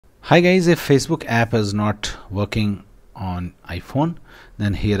Hi guys, if Facebook app is not working on iPhone,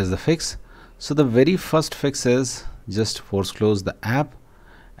 then here is the fix. So the very first fix is just force close the app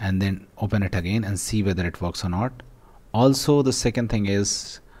and then open it again and see whether it works or not. Also, the second thing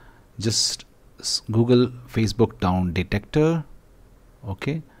is just Google Facebook down detector.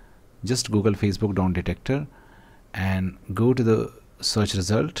 Okay, just Google Facebook down detector and go to the search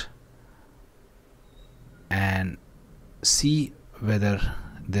result and see whether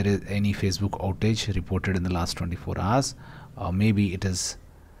there is any Facebook outage reported in the last 24 hours, or maybe it is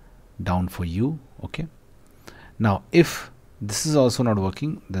down for you. Okay, now if this is also not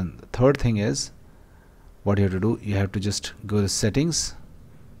working, then the third thing is what you have to do. You have to just go to settings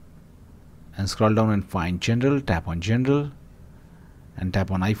and scroll down and find general, tap on general and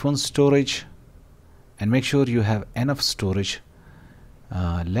tap on iPhone storage and make sure you have enough storage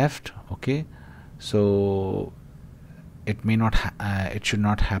left. Okay, so it may not it should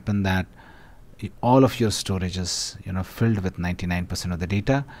not happen that all of your storage is filled with 99% of the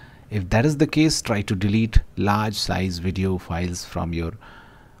data. If that is the case, try to delete large size video files from your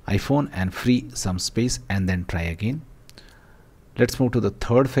iPhone and free some space and then try again. Let's move to the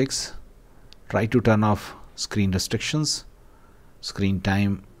third fix. Try to turn off screen restrictions, screen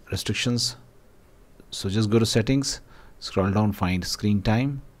time restrictions. So just go to settings, scroll down, find screen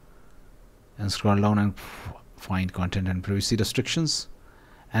time and scroll down and find content and privacy restrictions,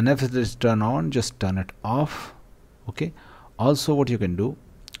 and if it is turned on, just turn it off. Okay, also what you can do,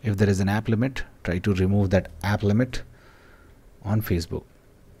 if there is an app limit, try to remove that app limit on Facebook.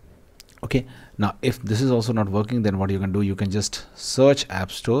 Okay, now if this is also not working, then what you can do, you can just search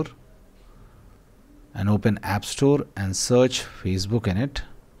App Store and open App Store and search Facebook in it.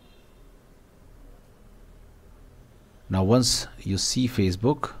 Now once you see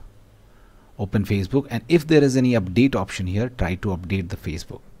Facebook, open Facebook, and if there is any update option here, try to update the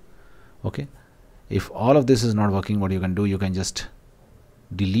Facebook. Okay, if all of this is not working, what you can do, you can just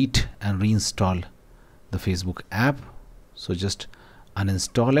delete and reinstall the Facebook app. So just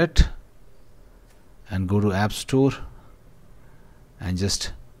uninstall it and go to App Store and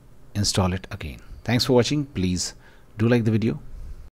just install it again. Thanks for watching. Please do like the video.